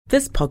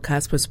This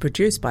podcast was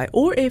produced by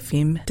OAR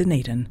FM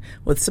Dunedin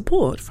with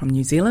support from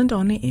New Zealand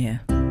On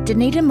Air.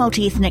 Dunedin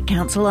Multi-Ethnic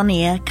Council On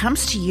Air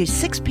comes to you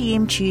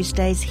 6pm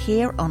Tuesdays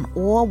here on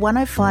OAR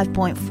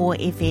 105.4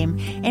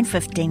 FM and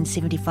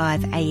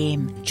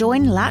 1575am.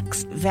 Join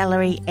Lux,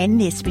 Valerie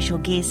and their special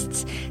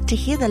guests to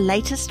hear the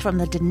latest from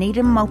the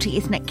Dunedin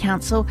Multi-Ethnic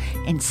Council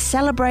and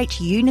celebrate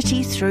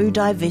unity through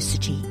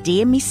diversity.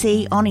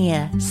 DMEC On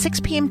Air,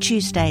 6pm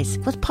Tuesdays,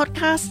 with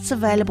podcasts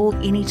available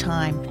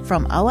anytime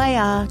from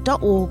oar.org.nz,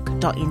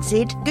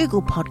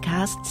 Google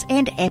Podcasts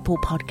and Apple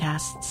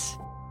Podcasts.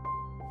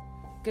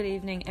 Good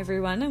evening,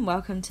 everyone, and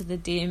welcome to the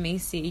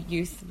DMEC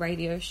Youth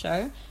Radio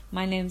Show.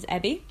 My name's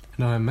Abby.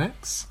 And I'm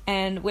Max.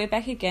 And we're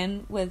back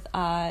again with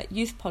our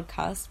youth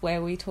podcast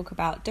where we talk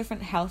about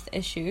different health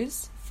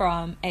issues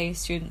from a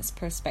student's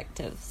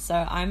perspective. So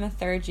I'm a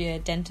third-year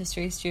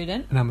dentistry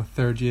student. And I'm a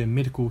third-year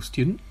medical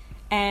student.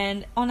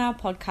 And on our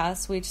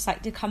podcast, we just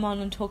like to come on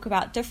and talk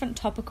about different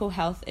topical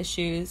health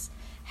issues,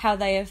 how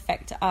they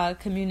affect our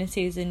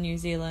communities in New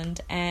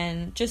Zealand,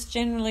 and just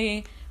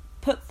generally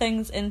put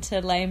things into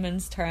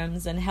layman's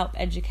terms and help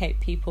educate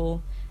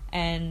people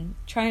and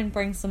try and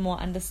bring some more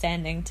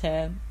understanding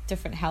to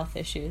different health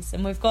issues.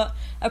 And we've got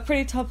a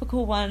pretty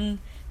topical one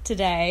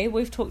today.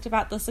 We've talked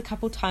about this a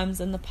couple times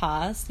in the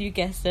past. You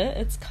guessed it,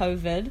 it's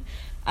COVID.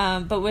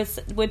 But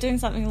we're doing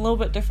something a little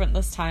bit different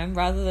this time.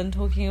 Rather than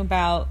talking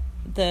about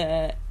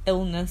the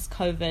illness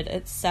COVID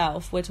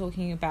itself, we're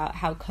talking about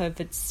how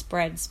COVID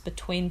spreads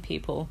between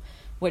people,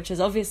 which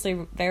is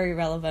obviously very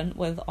relevant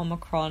with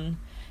Omicron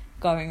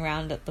going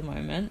around at the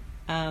moment.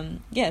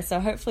 So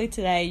hopefully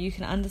today you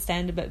can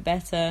understand a bit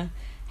better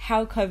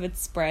how COVID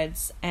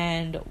spreads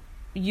and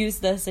use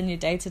this in your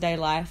day-to-day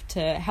life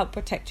to help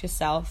protect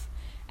yourself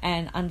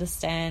and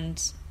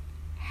understand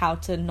how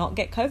to not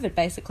get COVID,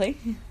 basically.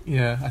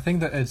 Yeah, I think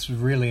that it's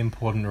really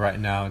important right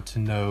now to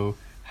know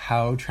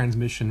how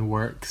transmission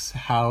works,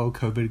 how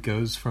COVID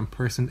goes from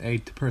person A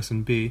to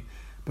person B,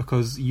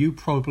 because you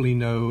probably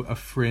know a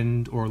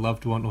friend or a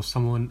loved one or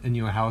someone in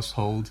your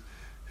household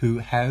who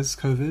has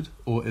COVID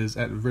or is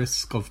at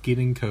risk of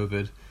getting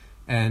COVID,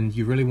 and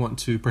you really want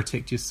to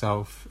protect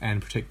yourself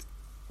and protect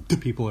the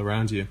people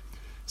around you.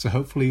 So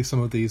hopefully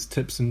some of these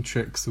tips and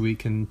tricks we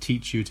can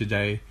teach you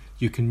today,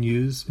 you can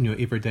use in your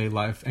everyday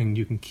life and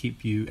you can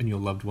keep you and your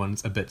loved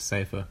ones a bit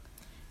safer.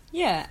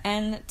 Yeah,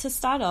 and to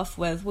start off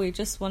with, we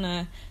just want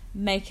to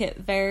make it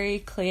very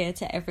clear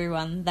to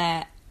everyone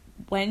that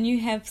when you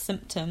have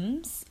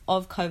symptoms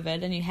of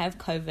COVID and you have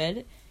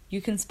COVID,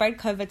 you can spread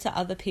COVID to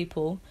other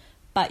people,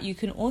 but you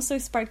can also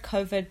spread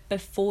COVID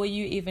before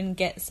you even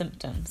get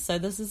symptoms. So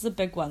this is a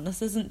big one.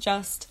 This isn't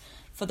just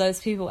for those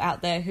people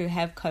out there who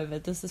have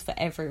COVID. This is for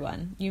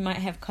everyone. You might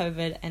have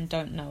COVID and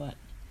don't know it.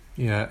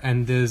 Yeah,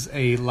 and there's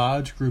a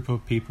large group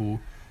of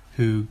people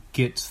who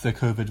get the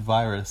COVID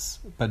virus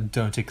but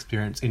don't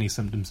experience any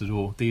symptoms at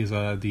all. These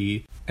are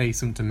the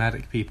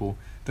asymptomatic people,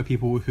 the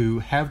people who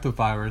have the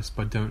virus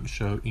but don't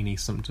show any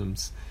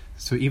symptoms.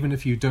 So even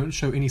if you don't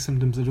show any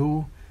symptoms at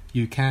all,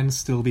 you can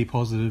still be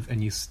positive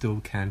and you still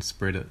can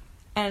spread it.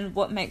 And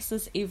what makes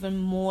this even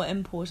more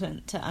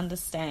important to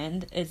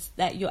understand is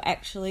that you're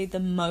actually the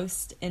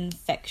most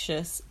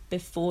infectious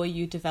before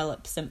you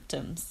develop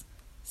symptoms.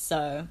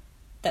 So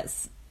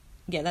that's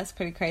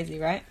pretty crazy,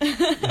 right?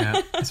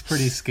 Yeah, it's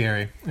pretty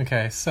scary.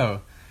 Okay,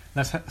 so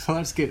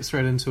let's get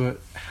straight into it.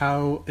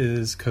 How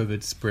is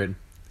COVID spread?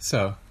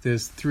 So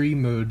there's 3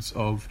 modes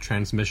of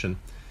transmission.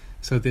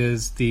 So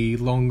there's the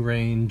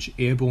long-range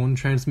airborne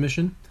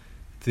transmission,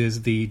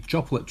 there's the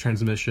droplet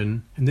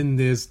transmission, and then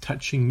there's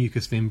touching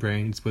mucous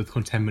membranes with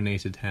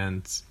contaminated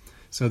hands.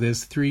 So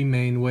there's 3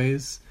 main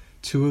ways,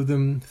 2 of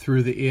them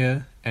through the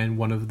air and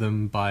 1 of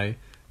them by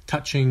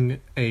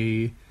touching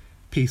a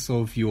piece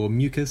of your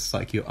mucus,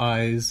 like your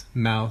eyes,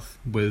 mouth,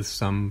 with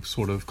some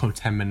sort of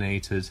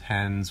contaminated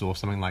hands or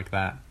something like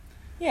that.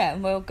 Yeah,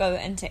 and we'll go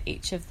into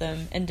each of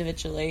them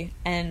individually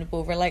and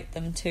we'll relate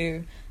them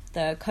to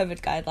the COVID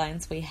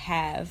guidelines we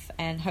have,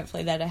 and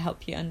hopefully that'll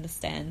help you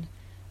understand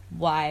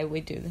why we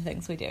do the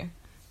things we do.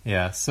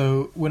 Yeah,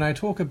 so when I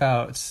talk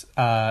about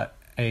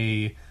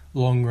a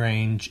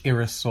long-range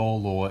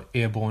aerosol or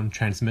airborne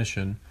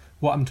transmission,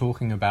 what I'm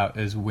talking about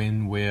is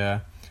when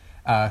we're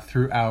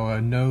through our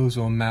nose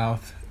or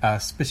mouth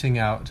spitting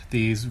out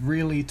these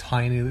really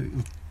tiny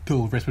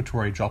little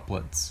respiratory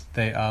droplets.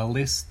 They are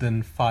less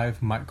than 5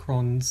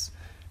 microns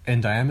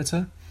in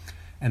diameter,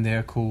 and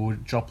they're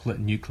called droplet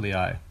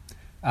nuclei.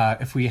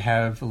 If we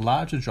have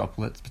larger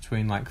droplets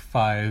between like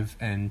 5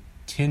 and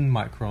 10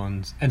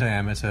 microns in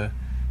diameter,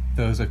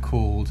 those are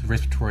called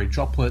respiratory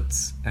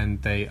droplets,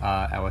 and they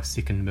are our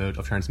second mode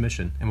of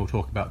transmission, and we'll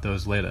talk about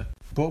those later.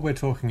 What we're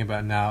talking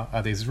about now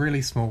are these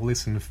really small,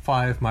 less than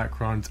 5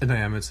 microns in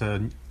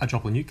diameter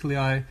droplet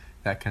nuclei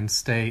that can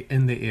stay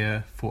in the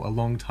air for a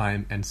long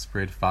time and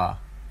spread far.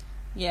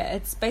 Yeah,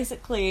 it's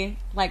basically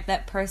like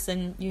that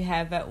person you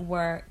have at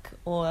work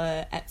or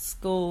at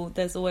school.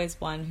 There's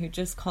always one who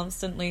just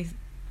constantly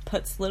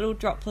puts little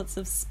droplets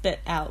of spit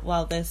out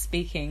while they're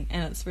speaking,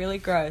 and it's really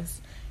gross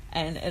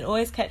and it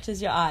always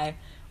catches your eye.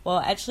 Well,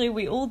 actually,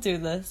 we all do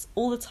this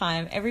all the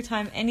time. Every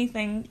time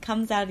anything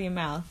comes out of your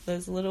mouth,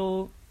 there's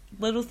little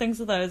things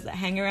of those that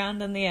hang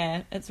around in the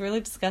air. It's really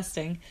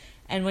disgusting.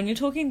 And when you're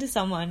talking to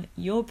someone,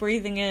 you're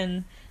breathing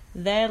in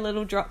their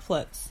little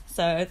droplets.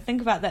 So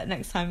think about that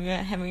next time you're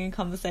having a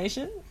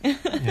conversation.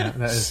 Yeah,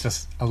 that is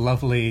just a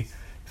lovely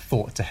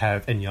thought to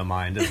have in your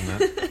mind,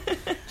 isn't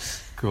it?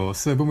 Cool.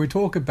 So when we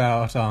talk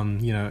about,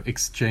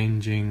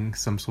 exchanging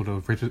some sort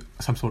of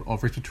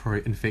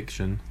respiratory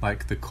infection,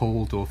 like the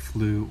cold or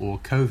flu or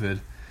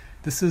COVID,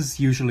 this is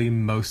usually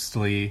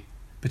mostly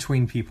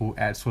between people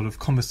at sort of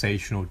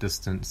conversational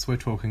distance. We're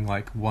talking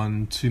like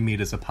 1-2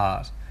 meters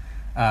apart.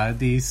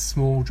 These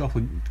small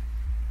droplet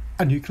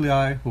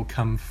nuclei will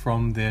come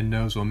from their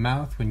nose or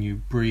mouth when you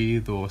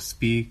breathe or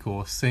speak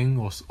or sing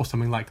or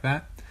something like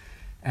that.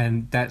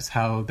 And that's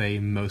how they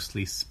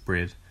mostly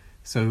spread.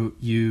 So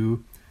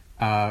you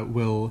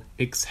will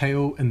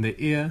exhale in the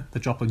air, the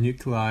droplet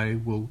nuclei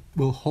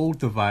will hold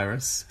the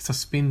virus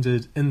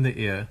suspended in the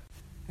air,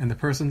 and the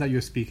person that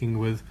you're speaking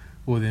with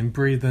will then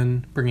breathe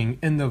in, bringing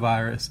in the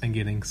virus and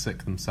getting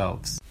sick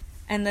themselves.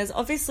 And there's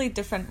obviously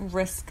different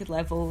risk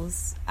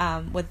levels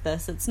with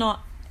this. It's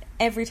not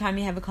every time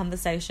you have a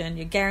conversation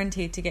you're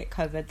guaranteed to get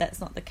COVID. That's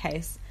not the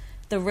case.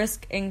 The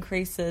risk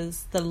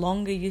increases the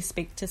longer you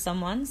speak to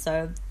someone,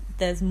 so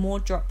there's more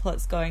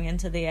droplets going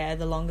into the air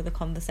the longer the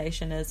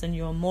conversation is, and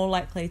you're more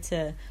likely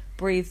to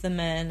breathe them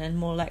in and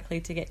more likely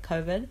to get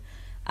COVID.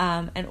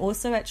 And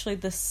also actually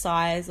the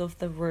size of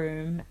the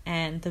room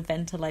and the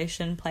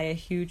ventilation play a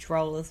huge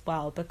role as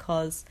well,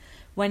 because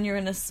when you're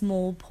in a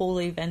small,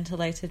 poorly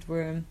ventilated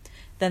room,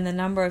 then the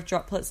number of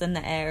droplets in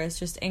the air is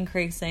just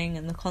increasing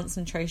and the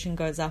concentration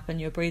goes up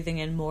and you're breathing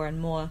in more and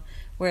more.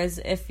 Whereas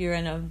if you're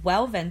in a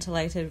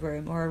well-ventilated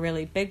room or a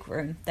really big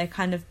room, they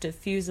kind of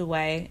diffuse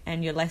away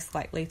and you're less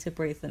likely to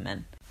breathe them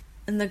in.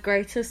 And the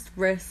greatest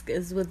risk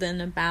is within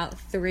about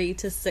 3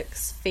 to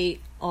 6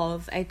 feet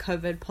of a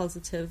COVID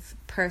positive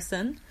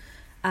person.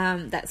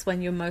 That's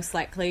when you're most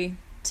likely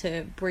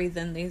to breathe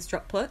in these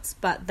droplets,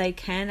 but they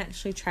can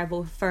actually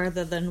travel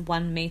further than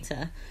 1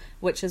 meter,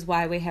 which is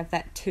why we have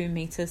that 2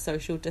 meter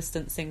social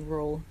distancing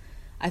rule.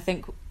 I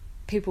think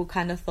people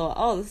kind of thought,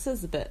 oh, this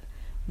is a bit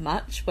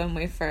much when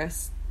we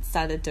first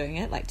started doing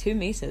it, like 2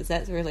 meters,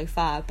 that's really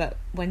far. But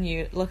when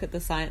you look at the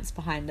science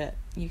behind it,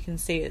 you can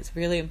see it's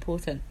really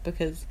important,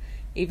 because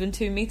even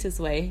 2 meters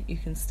away, you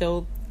can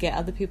still get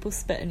other people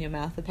spit in your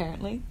mouth,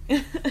 apparently.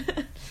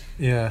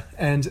 Yeah,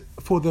 and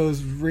for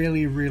those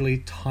really, really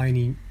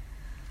tiny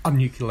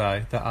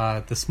nuclei that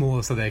are the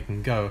smallest that they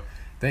can go,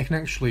 they can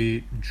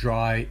actually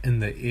dry in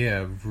the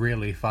air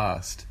really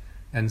fast.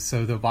 And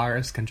so the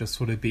virus can just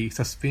sort of be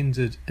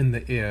suspended in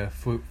the air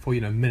for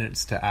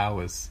minutes to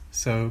hours.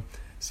 So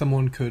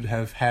someone could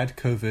have had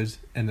COVID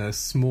in a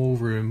small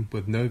room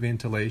with no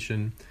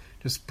ventilation,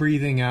 just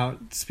breathing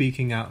out,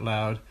 speaking out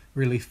loud,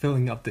 really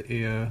filling up the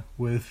air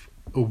with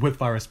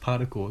virus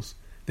particles.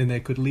 Then they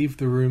could leave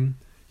the room,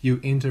 you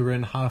enter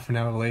in half an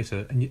hour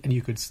later, and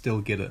you could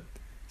still get it.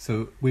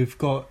 So we've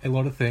got a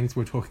lot of things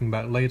we're talking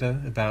about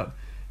later about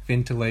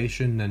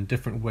ventilation and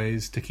different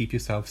ways to keep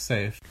yourself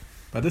safe.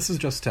 But this is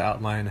just to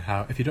outline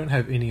how if you don't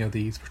have any of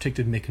these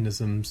protective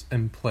mechanisms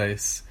in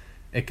place,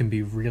 it can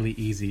be really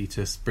easy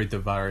to spread the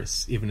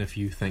virus, even if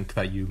you think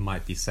that you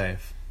might be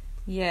safe.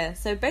 Yeah,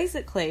 so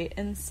basically,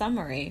 in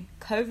summary,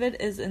 COVID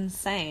is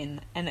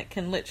insane, and it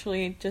can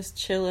literally just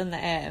chill in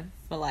the air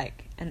for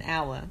like an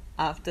hour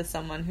after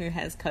someone who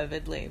has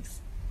COVID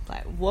leaves.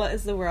 Like, what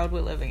is the world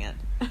we're living in?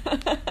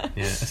 Yeah,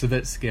 it's a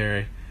bit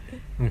scary.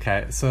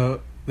 Okay,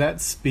 so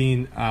that's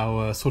been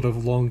our sort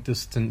of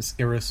long-distance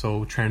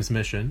aerosol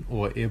transmission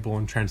or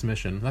airborne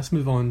transmission. Let's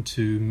move on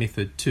to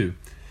method 2.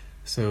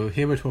 So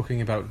here we're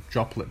talking about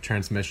droplet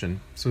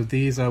transmission. So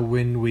these are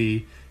when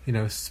we,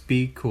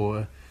 speak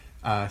or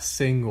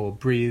sing or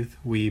breathe.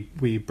 We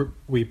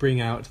bring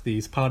out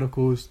these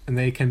particles, and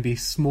they can be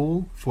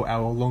small for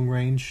our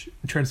long-range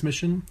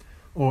transmission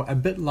or a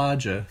bit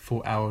larger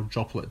for our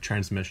droplet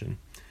transmission.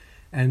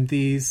 And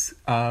these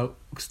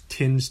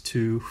tend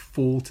to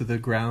fall to the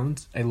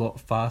ground a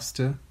lot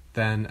faster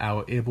than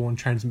our airborne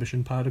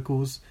transmission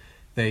particles.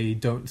 They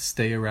don't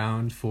stay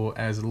around for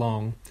as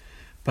long.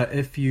 But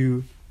if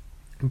you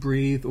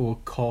breathe or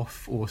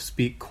cough or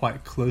speak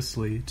quite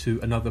closely to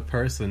another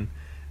person,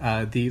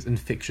 these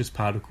infectious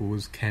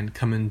particles can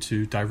come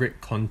into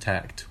direct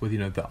contact with,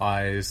 the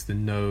eyes, the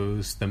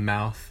nose, the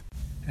mouth.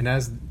 And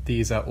as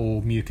these are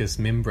all mucous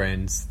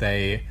membranes,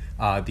 they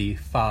are the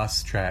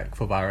fast track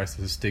for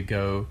viruses to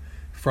go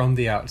from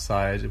the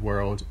outside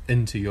world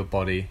into your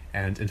body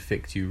and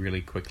infect you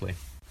really quickly.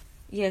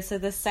 Yeah, so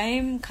the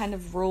same kind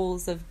of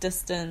rules of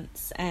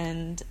distance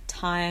and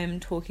time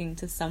talking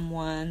to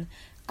someone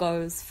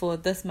goes for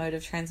this mode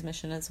of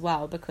transmission as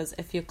well, because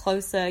if you're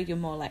closer, you're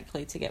more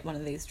likely to get one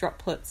of these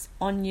droplets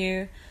on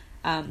you.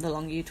 The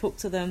longer you talk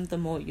to them, the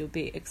more you'll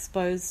be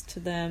exposed to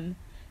them,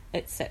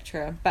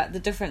 etc. But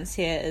the difference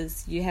here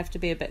is you have to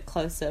be a bit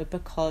closer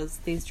because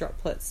these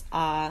droplets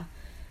are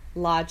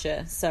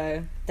larger,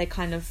 so they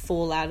kind of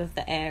fall out of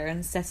the air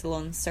and settle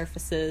on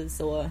surfaces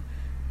or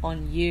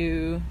on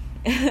you,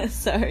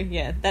 So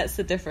yeah, that's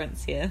the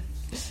difference here.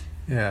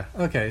 Yeah,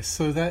 okay,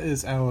 so that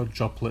is our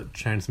droplet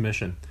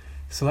transmission.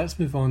 So let's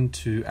move on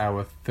to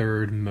our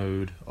third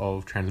mode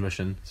of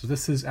transmission. So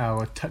this is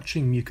our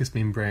touching mucous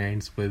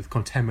membranes with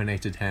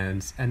contaminated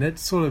hands, and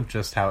it's sort of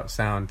just how it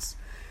sounds.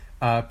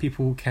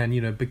 People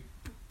can,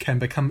 can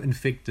become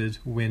infected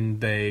when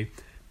they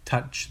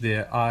touch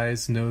their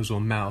eyes, nose,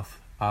 or mouth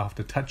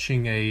after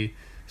touching a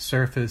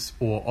surface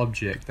or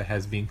object that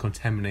has been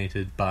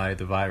contaminated by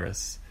the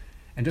virus.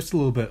 And just a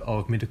little bit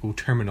of medical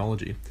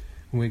terminology.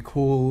 When we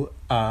call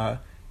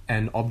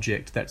an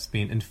object that's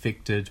been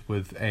infected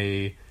with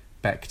a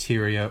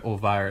bacteria or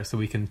virus that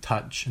we can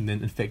touch and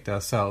then infect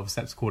ourselves,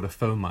 that's called a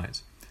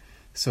fomite.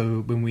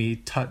 So when we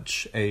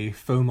touch a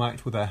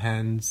fomite with our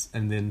hands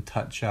and then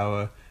touch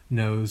our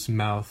nose,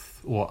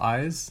 mouth, or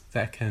eyes,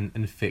 that can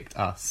infect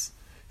us.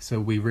 So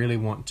we really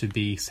want to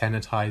be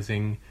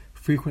sanitizing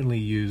frequently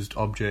used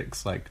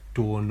objects like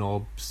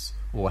doorknobs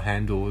or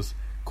handles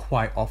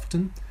quite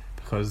often,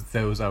 because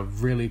those are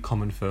really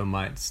common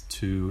fomites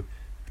to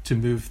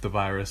move the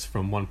virus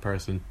from one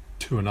person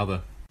to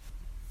another.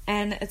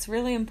 And it's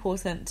really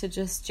important to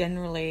just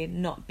generally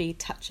not be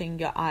touching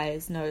your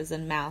eyes, nose,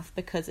 and mouth,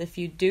 because if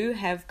you do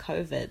have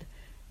COVID,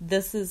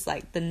 this is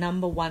like the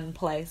number one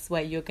place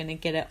where you're going to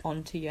get it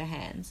onto your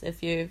hands.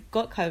 If you've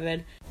got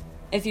COVID,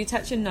 if you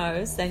touch your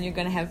nose, then you're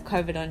going to have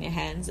COVID on your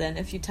hands. And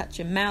if you touch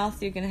your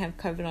mouth, you're going to have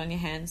COVID on your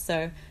hands.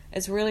 So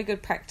it's really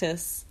good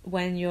practice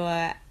when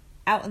you're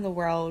out in the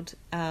world.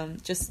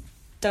 Just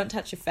don't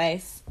touch your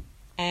face.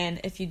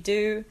 And if you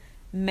do,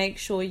 make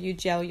sure you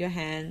gel your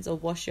hands or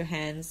wash your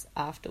hands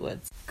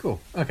afterwards. Cool.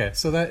 Okay,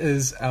 so that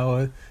is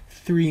our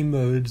 3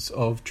 modes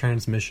of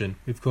transmission.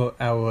 We've got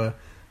our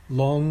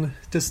long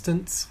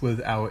distance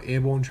with our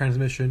airborne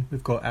transmission.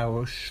 We've got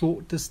our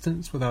short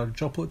distance with our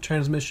droplet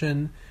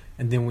transmission.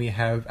 And then we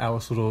have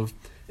our sort of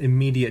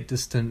immediate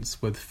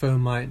distance with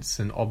fomites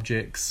and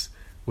objects,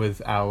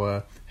 with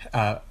our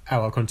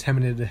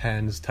contaminated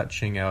hands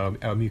touching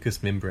our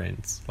mucous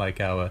membranes, like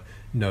our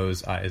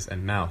nose, eyes,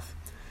 and mouth.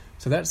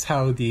 So that's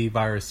how the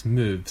virus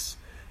moves.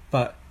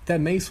 But that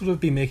may sort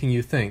of be making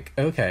you think,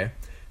 okay,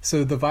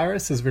 so the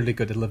virus is really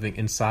good at living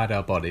inside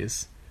our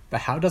bodies, but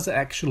how does it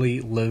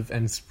actually live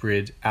and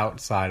spread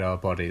outside our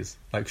bodies?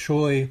 Like,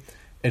 surely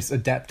it's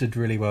adapted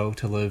really well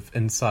to live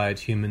inside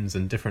humans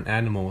and different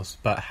animals,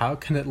 but how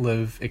can it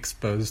live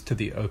exposed to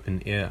the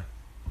open air?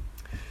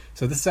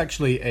 So this is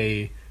actually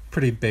a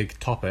pretty big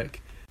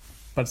topic,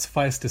 but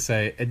suffice to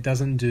say, it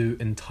doesn't do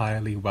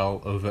entirely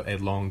well over a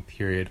long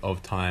period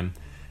of time.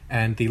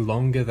 And the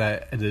longer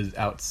that it is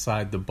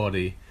outside the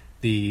body,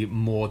 the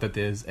more that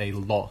there's a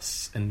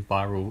loss in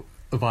viral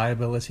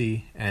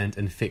viability and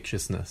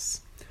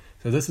infectiousness.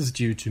 So this is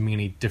due to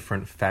many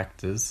different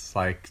factors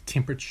like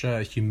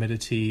temperature,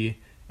 humidity,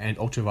 and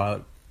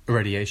ultraviolet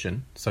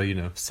radiation, so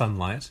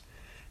sunlight.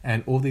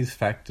 And all these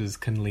factors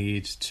can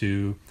lead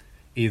to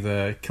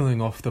either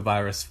killing off the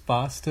virus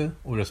faster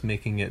or just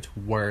making it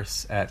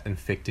worse at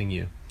infecting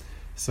you.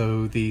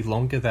 So the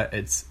longer that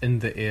it's in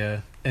the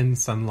air, in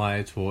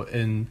sunlight, or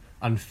in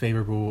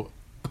unfavorable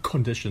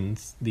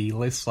conditions, the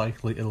less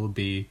likely it'll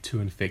be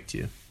to infect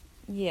you.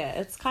 Yeah,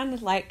 it's kind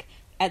of like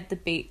at the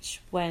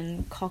beach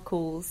when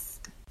cockles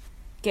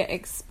get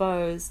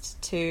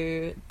exposed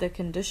to the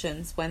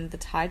conditions when the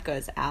tide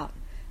goes out.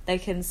 They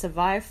can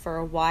survive for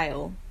a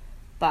while,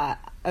 but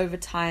over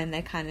time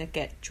they kind of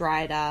get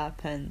dried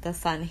up and the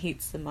sun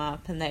heats them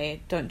up and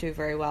they don't do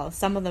very well.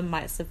 Some of them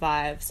might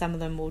survive, some of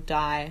them will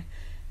die.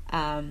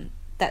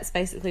 That's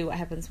basically what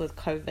happens with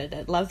COVID.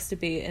 It loves to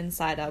be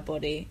inside our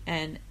body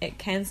and it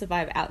can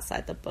survive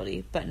outside the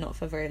body, but not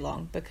for very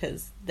long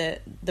because the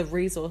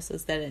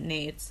resources that it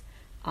needs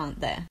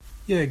aren't there.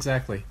 Yeah,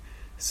 exactly.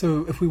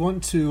 So if we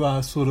want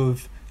to sort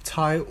of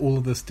tie all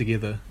of this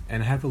together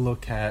and have a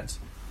look at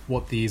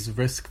what these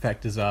risk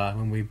factors are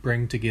when we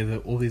bring together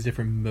all these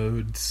different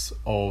modes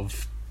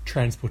of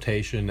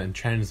transportation and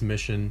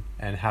transmission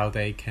and how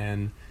they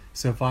can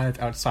survive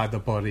outside the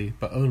body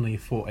but only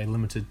for a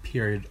limited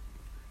period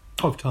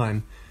of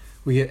time,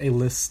 we get a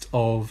list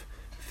of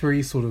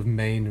 3 sort of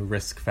main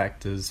risk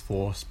factors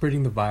for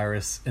spreading the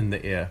virus in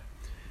the air.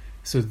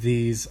 So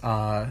these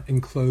are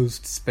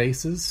enclosed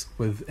spaces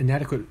with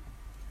inadequate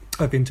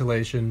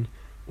ventilation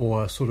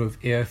or sort of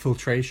air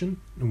filtration,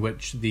 in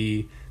which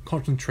the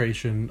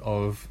concentration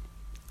of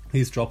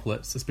these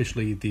droplets,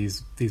 especially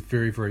these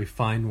very, very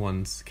fine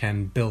ones,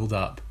 can build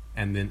up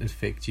and then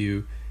infect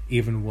you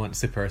even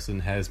once the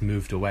person has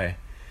moved away.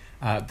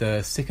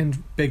 The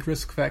second big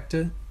risk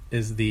factor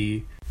is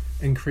the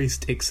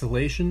increased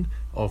exhalation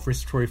of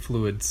respiratory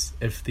fluids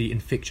if the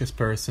infectious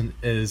person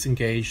is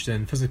engaged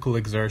in physical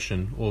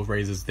exertion or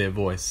raises their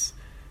voice.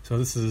 So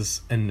this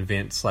is in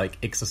events like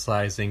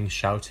exercising,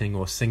 shouting,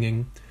 or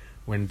singing,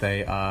 when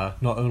they are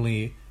not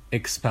only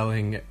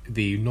expelling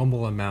the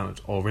normal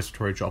amount of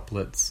respiratory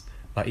droplets,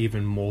 but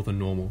even more than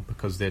normal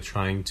because they're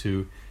trying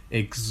to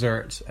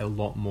exert a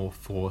lot more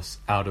force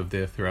out of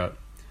their throat.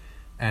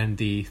 And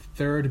the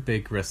third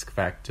big risk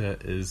factor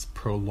is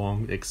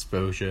prolonged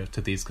exposure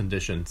to these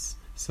conditions.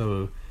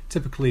 So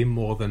typically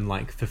more than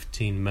like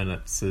 15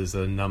 minutes is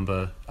a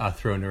number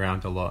thrown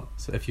around a lot.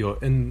 So if you're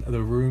in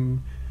the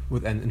room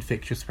with an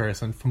infectious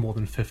person for more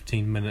than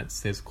 15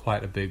 minutes, there's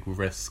quite a big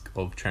risk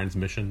of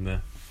transmission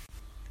there.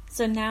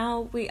 So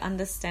now we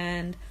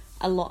understand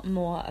a lot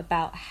more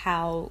about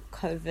how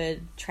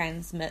COVID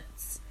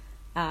transmits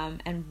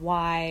and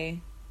why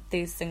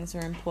these things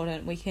are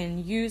important. We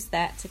can use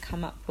that to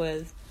come up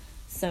with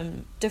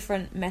some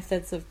different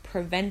methods of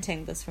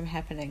preventing this from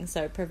happening.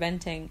 So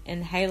preventing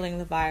inhaling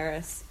the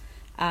virus,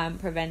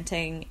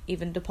 preventing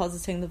even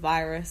depositing the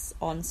virus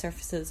on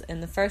surfaces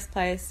in the first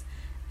place,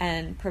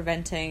 and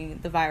preventing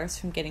the virus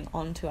from getting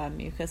onto our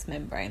mucous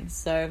membranes.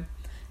 So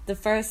the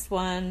first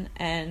one,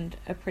 and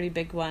a pretty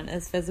big one,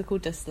 is physical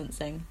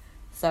distancing.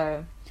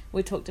 So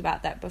we talked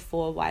about that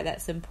before, why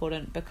that's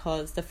important,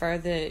 because the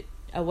further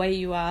away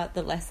you are,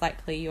 the less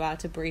likely you are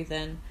to breathe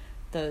in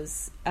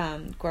those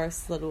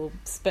gross little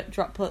spit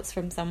droplets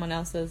from someone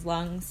else's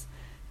lungs.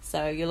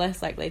 So you're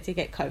less likely to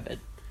get COVID.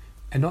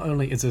 And not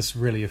only is this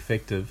really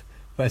effective,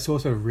 but it's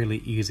also really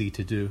easy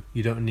to do.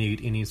 You don't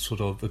need any sort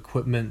of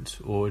equipment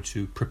or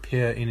to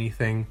prepare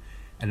anything,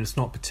 and it's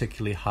not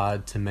particularly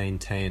hard to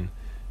maintain.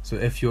 So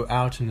if you're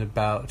out and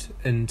about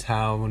in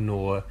town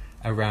or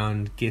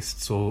around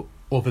guests or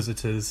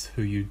visitors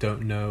who you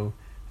don't know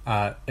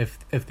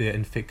if they're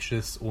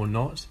infectious or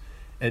not,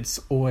 it's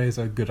always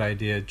a good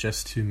idea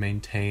just to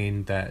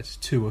maintain that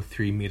 2 or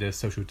 3 meter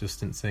social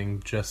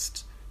distancing,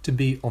 just to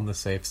be on the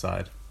safe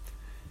side.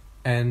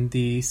 And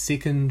the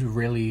second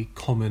really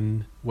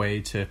common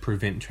way to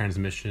prevent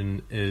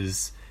transmission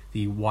is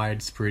the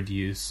widespread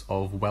use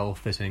of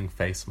well-fitting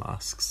face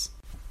masks.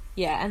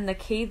 Yeah, and the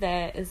key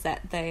there is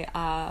that they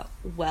are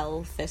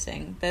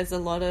well-fitting. There's a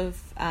lot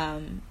of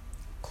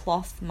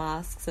cloth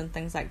masks and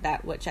things like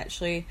that which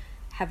actually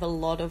have a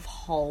lot of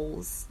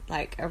holes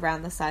like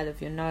around the side of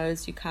your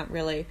nose. You can't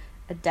really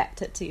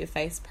adapt it to your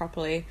face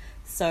properly,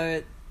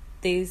 so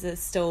these are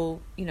still,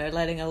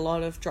 letting a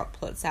lot of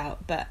droplets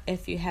out. But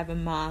if you have a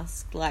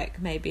mask like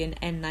maybe an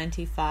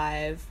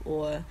N95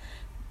 or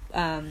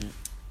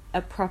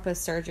a proper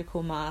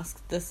surgical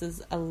mask, this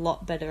is a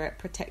lot better at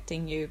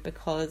protecting you,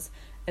 because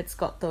it's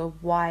got the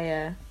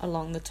wire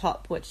along the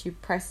top which you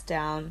press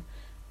down,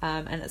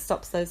 and it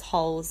stops those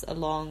holes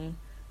along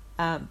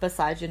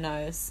beside your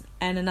nose.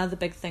 And another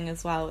big thing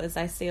as well is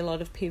I see a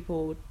lot of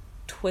people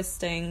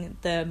twisting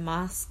the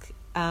mask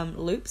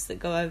loops that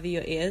go over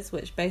your ears,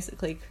 which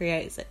basically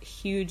creates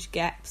huge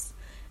gaps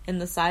in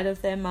the side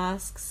of their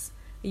masks.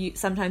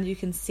 Sometimes you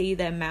can see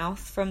their mouth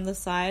from the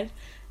side,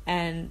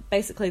 and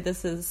basically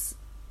this is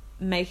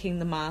making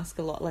the mask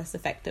a lot less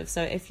effective.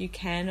 So if you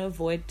can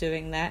avoid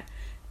doing that,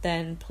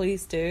 then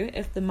please do.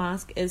 If the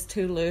mask is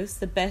too loose,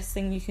 the best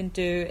thing you can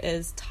do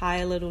is tie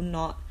a little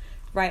knot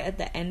right at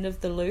the end of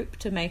the loop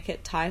to make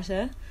it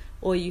tighter,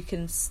 or you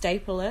can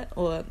staple it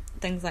or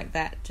things like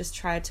that. Just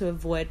try to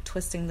avoid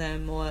twisting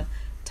them or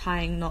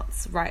tying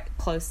knots right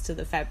close to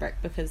the fabric,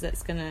 because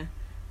it's gonna,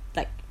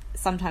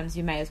 sometimes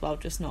you may as well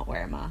just not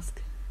wear a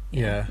mask.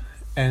 Yeah,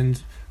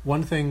 and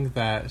one thing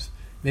that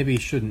maybe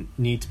shouldn't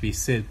need to be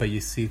said, but you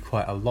see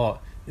quite a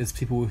lot, is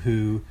people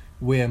who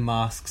wear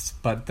masks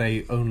but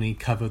they only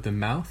cover the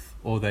mouth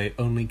or they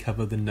only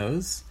cover the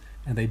nose,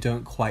 and they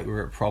don't quite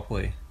wear it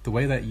properly. The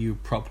way that you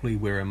properly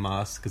wear a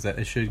mask is that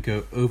it should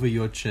go over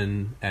your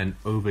chin and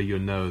over your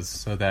nose,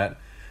 so that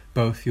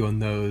both your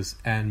nose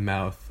and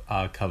mouth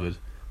are covered,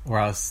 or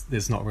else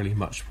there's not really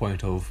much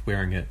point of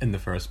wearing it in the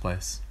first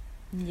place.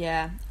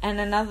 Yeah, and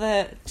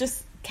another,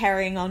 just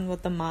carrying on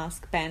with the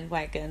mask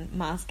bandwagon,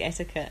 mask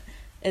etiquette,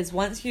 is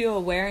once you are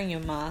wearing your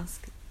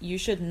mask, you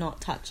should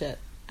not touch it.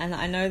 And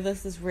I know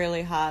this is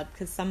really hard,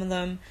 because some of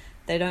them,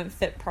 they don't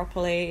fit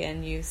properly,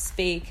 and you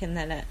speak and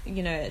then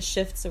it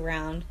shifts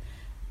around.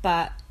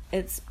 But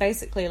it's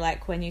basically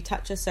like when you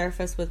touch a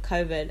surface with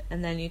COVID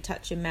and then you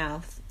touch your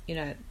mouth,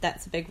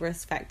 that's a big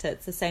risk factor.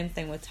 It's the same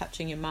thing with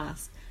touching your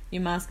mask.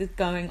 Your mask is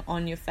going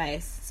on your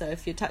face. So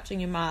if you're touching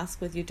your mask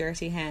with your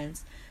dirty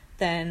hands,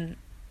 then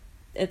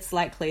it's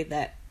likely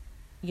that,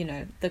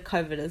 the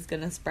COVID is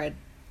going to spread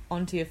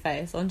onto your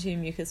face, onto your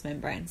mucous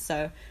membrane.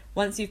 So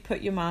once you've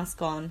put your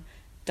mask on,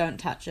 don't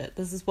touch it.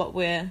 This is what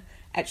we're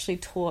actually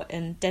taught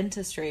in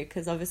dentistry,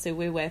 because obviously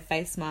we wear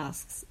face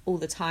masks all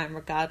the time,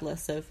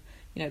 regardless of,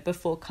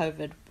 before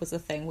COVID was a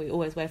thing, we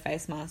always wear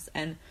face masks.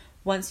 And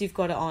once you've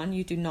got it on,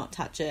 you do not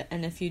touch it.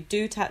 And if you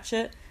do touch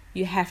it,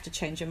 you have to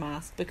change your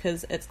mask,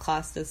 because it's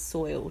classed as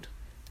soiled.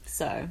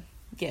 So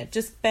yeah,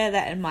 just bear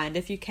that in mind.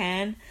 If you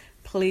can,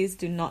 please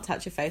do not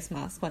touch your face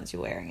mask once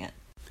you're wearing it.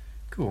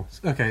 Cool.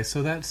 Okay,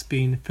 so that's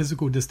been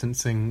physical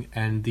distancing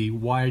and the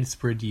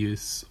widespread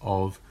use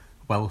of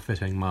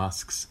well-fitting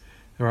masks.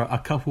 There are a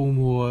couple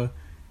more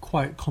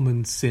quite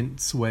common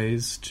sense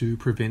ways to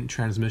prevent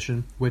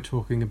transmission. We're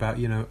talking about,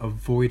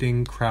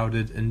 avoiding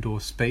crowded indoor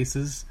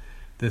spaces.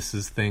 This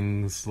is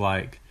things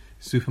like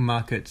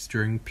supermarkets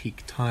during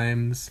peak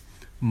times,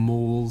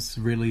 malls,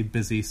 really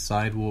busy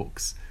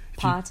sidewalks.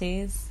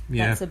 Parties,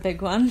 that's a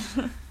big one.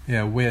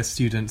 Yeah, we're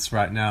students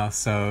right now,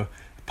 so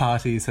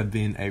parties have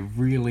been a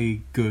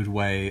really good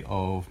way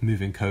of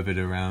moving COVID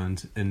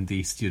around in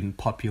the student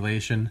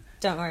population.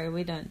 Don't worry,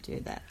 we don't do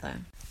that though.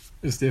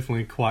 It's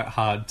definitely quite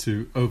hard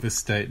to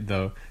overstate,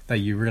 though, that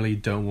you really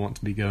don't want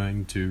to be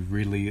going to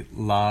really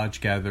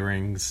large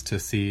gatherings to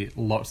see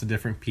lots of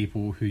different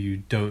people who you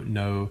don't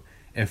know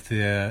if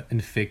they're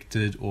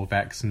infected or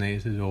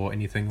vaccinated or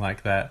anything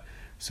like that.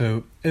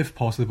 So, if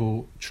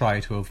possible, try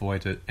to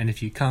avoid it. And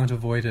if you can't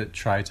avoid it,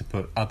 try to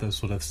put other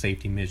sort of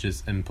safety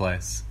measures in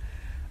place.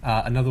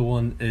 Another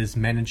one is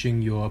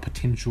managing your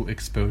potential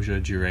exposure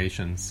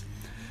durations.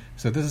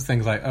 So this is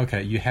things like,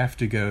 okay, you have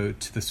to go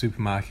to the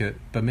supermarket,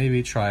 but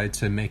maybe try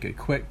to make it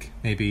quick.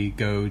 Maybe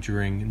go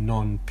during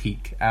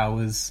non-peak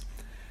hours.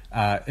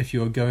 If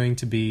you're going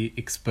to be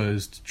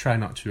exposed, try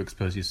not to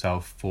expose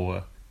yourself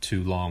for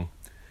too long.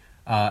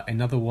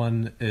 Another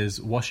one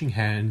is washing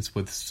hands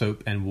with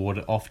soap and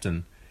water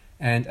often,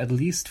 and at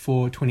least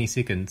for 20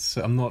 seconds.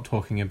 So I'm not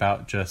talking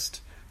about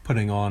just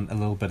putting on a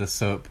little bit of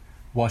soap,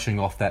 washing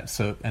off that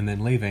soap and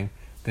then leaving.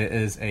 There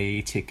is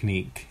a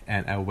technique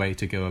and a way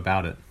to go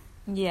about it.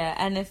 Yeah,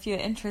 and if you're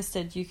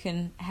interested, you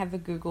can have a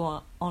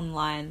Google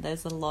online.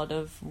 There's a lot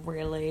of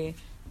really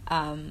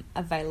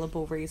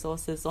available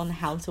resources on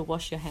how to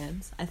wash your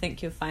hands. I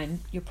think you'll find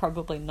you're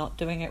probably not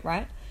doing it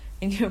right,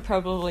 and you're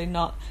probably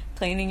not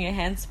cleaning your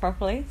hands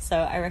properly, so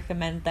I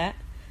recommend that.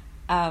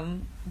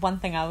 One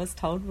thing I was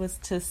told was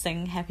to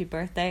sing happy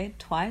birthday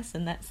twice,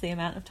 and that's the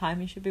amount of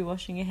time you should be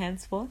washing your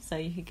hands for, so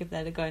you could give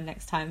that a go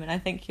next time. And I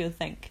think you'll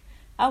think,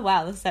 oh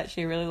wow, this is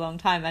actually a really long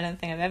time. I don't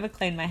think I've ever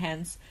cleaned my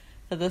hands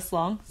for this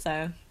long,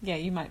 so yeah,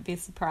 you might be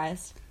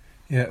surprised.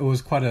 Yeah, it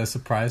was quite a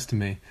surprise to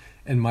me.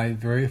 In my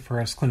very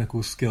first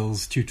clinical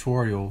skills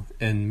tutorial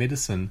in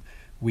medicine,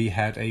 we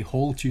had a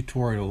whole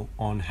tutorial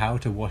on how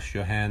to wash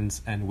your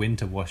hands and when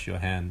to wash your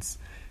hands.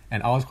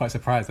 And I was quite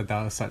surprised that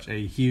was such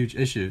a huge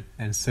issue,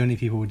 and so many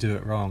people would do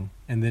it wrong.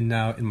 And then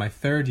now, in my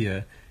third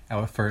year,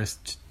 our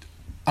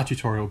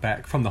tutorial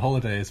back from the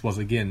holidays was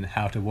again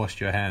how to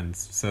wash your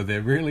hands. So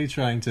they're really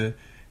trying to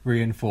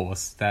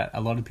reinforce that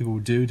a lot of people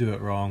do it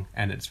wrong,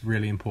 and it's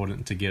really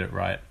important to get it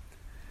right.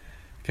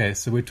 Okay,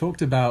 so we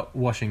talked about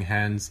washing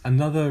hands.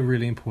 Another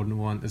really important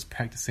one is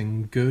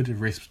practicing good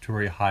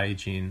respiratory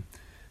hygiene.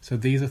 So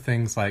these are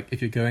things like,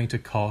 if you're going to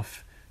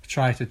cough,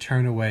 try to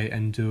turn away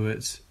and do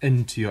it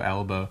into your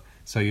elbow,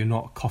 so you're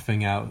not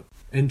coughing out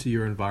into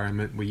your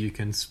environment where you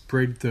can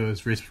spread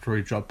those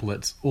respiratory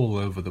droplets all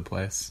over the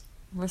place.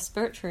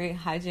 Respiratory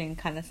hygiene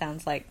kind of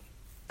sounds like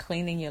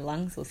cleaning your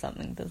lungs or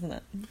something, doesn't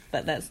it?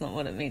 But that's not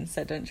what it means,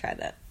 so don't try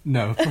that.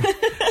 No,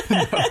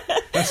 no,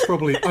 that's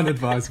probably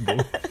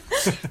unadvisable.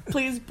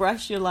 Please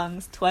brush your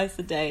lungs twice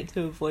a day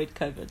to avoid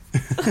COVID.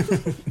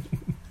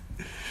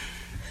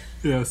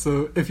 Yeah,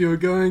 so if you're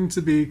going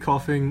to be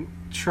coughing,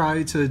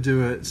 try to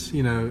do it,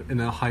 in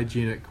a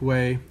hygienic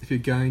way. If you're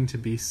going to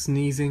be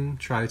sneezing,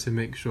 try to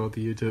make sure that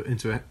you do it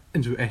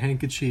into a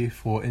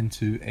handkerchief or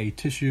into a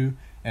tissue,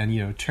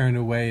 and, turn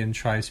away and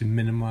try to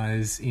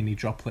minimize any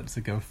droplets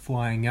that go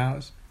flying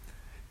out.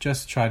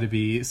 Just try to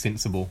be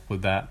sensible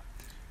with that.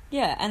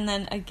 Yeah, and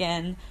then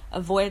again,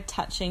 avoid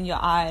touching your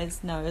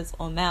eyes, nose,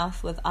 or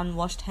mouth with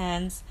unwashed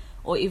hands,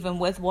 or even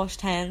with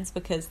washed hands,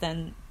 because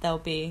then they'll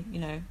be,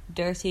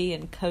 dirty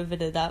and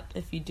COVIDed up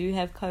if you do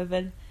have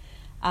COVID.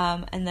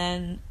 And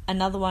then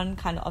another one,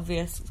 kind of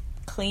obvious,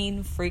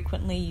 clean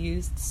frequently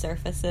used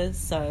surfaces.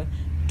 So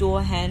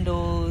door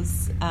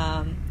handles,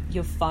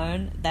 your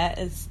phone.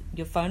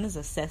 Your phone is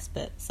a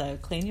cesspit, so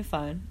clean your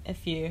phone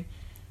if you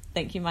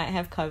think you might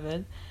have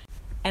COVID.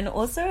 And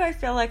also, I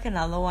feel like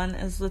another one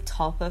is the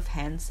top of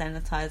hand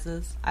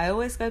sanitizers. I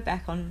always go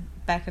back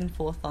and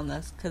forth on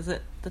this, because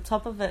the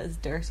top of it is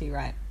dirty,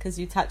 right? Because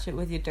you touch it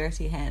with your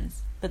dirty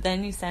hands, but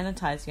then you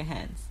sanitize your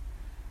hands,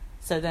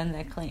 so then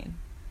they're clean.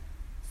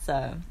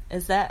 So,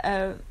 is that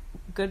a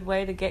good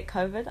way to get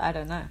COVID? I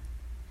don't know.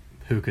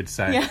 Who could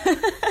say? Yeah.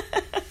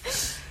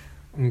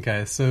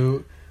 Okay,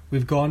 so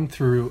we've gone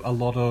through a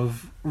lot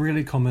of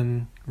really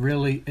common,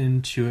 really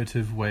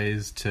intuitive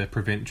ways to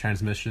prevent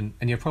transmission,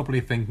 and you're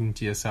probably thinking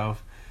to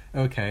yourself,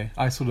 okay,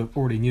 I sort of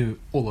already knew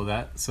all of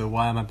that, so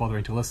why am I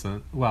bothering to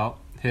listen? Well,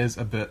 here's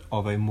a bit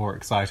of a more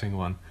exciting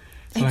one.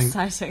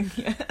 Exciting,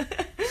 yeah.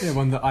 Yeah,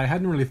 one that I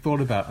hadn't really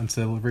thought about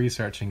until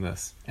researching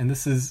this, and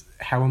this is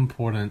how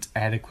important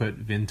adequate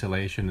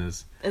ventilation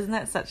is. Isn't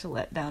that such a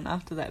letdown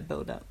after that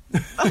build-up?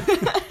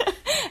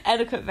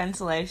 Adequate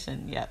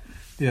ventilation, yep.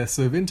 Yeah,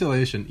 so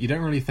ventilation, you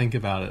don't really think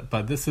about it,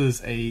 but this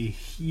is a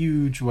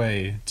huge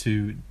way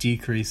to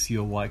decrease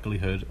your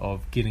likelihood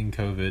of getting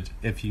COVID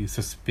if you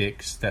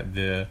suspect that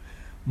there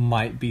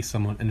might be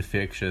someone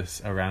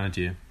infectious around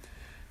you.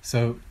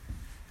 So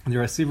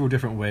there are several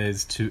different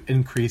ways to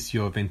increase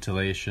your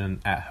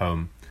ventilation at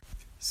home.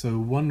 So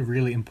one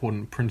really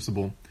important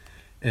principle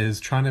is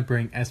trying to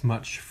bring as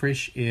much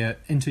fresh air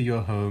into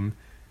your home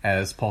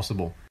as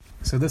possible.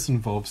 So this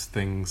involves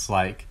things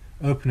like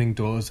opening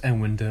doors and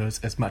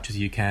windows as much as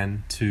you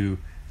can to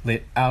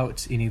let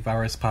out any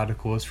virus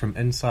particles from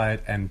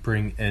inside and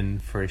bring in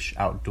fresh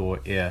outdoor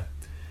air.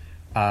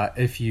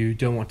 If you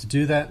don't want to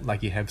do that,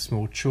 like you have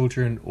small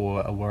children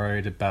or are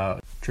worried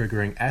about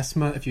triggering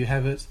asthma if you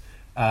have it,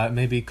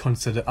 maybe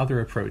consider other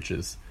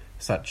approaches,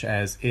 such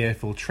as air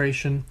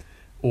filtration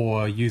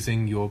or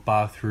using your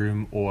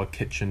bathroom or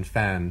kitchen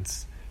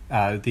fans.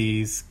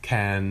 These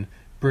can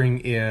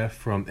bring air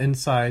from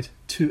inside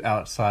to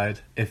outside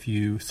if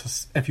you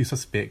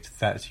suspect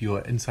that your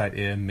inside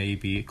air may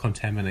be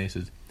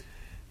contaminated.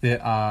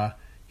 There are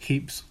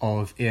heaps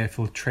of air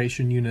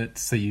filtration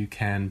units that you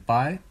can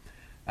buy.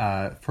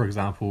 For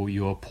example,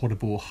 your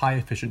portable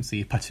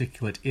high-efficiency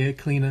particulate air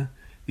cleaner.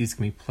 These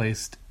can be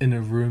placed in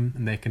a room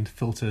and they can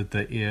filter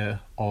the air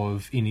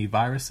of any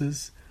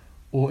viruses.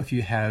 Or if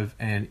you have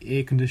an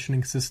air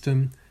conditioning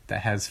system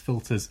that has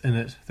filters in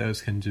it,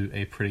 those can do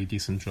a pretty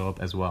decent job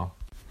as well.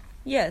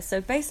 Yeah,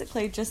 so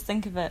basically just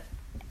think of it,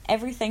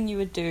 everything you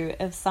would do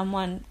if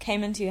someone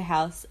came into your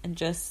house and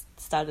just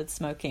started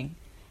smoking,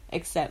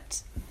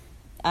 except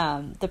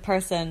the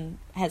person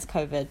has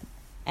COVID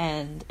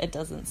and it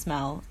doesn't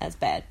smell as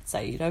bad. So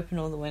you'd open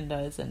all the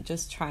windows and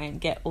just try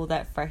and get all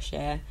that fresh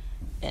air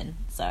in.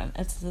 So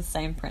it's the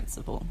same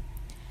principle.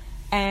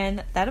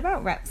 And that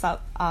about wraps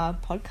up our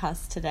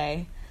podcast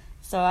today.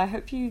 So I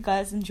hope you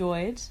guys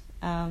enjoyed.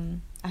 I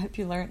hope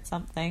you learnt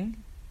something,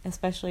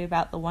 especially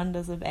about the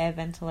wonders of air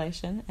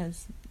ventilation,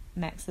 as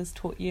Max has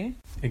taught you.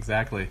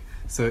 Exactly.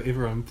 So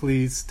everyone,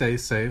 please stay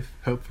safe.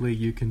 Hopefully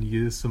you can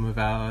use some of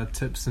our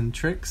tips and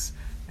tricks,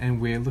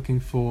 and we're looking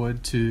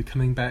forward to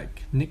coming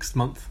back next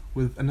month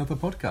with another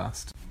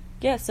podcast.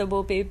 Yeah, so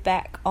we'll be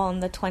back on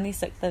the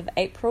 26th of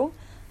April.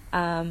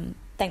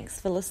 Thanks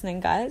for listening,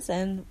 guys,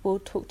 and we'll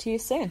talk to you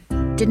soon.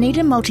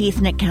 Dunedin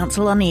Multi-Ethnic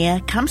Council on Air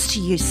comes to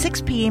you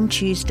 6 p.m.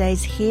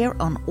 Tuesdays here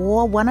on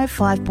OAR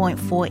 105.4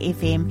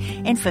 FM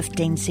and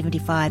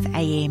 1575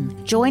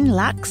 AM. Join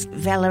Lux,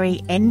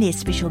 Valerie and their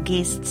special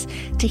guests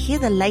to hear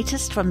the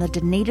latest from the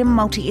Dunedin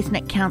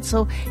Multi-Ethnic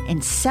Council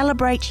and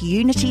celebrate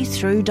unity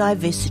through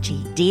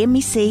diversity.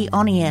 DMEC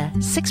on Air,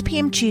 6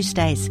 p.m.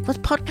 Tuesdays,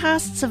 with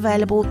podcasts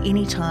available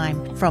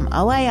anytime from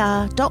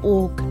oar.org.nz,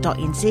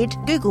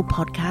 Google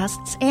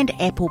Podcasts and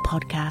Apple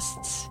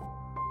Podcasts.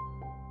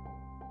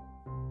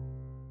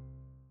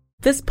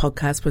 This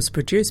podcast was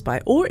produced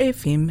by OAR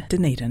FM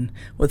Dunedin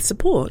with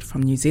support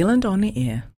from New Zealand On Air.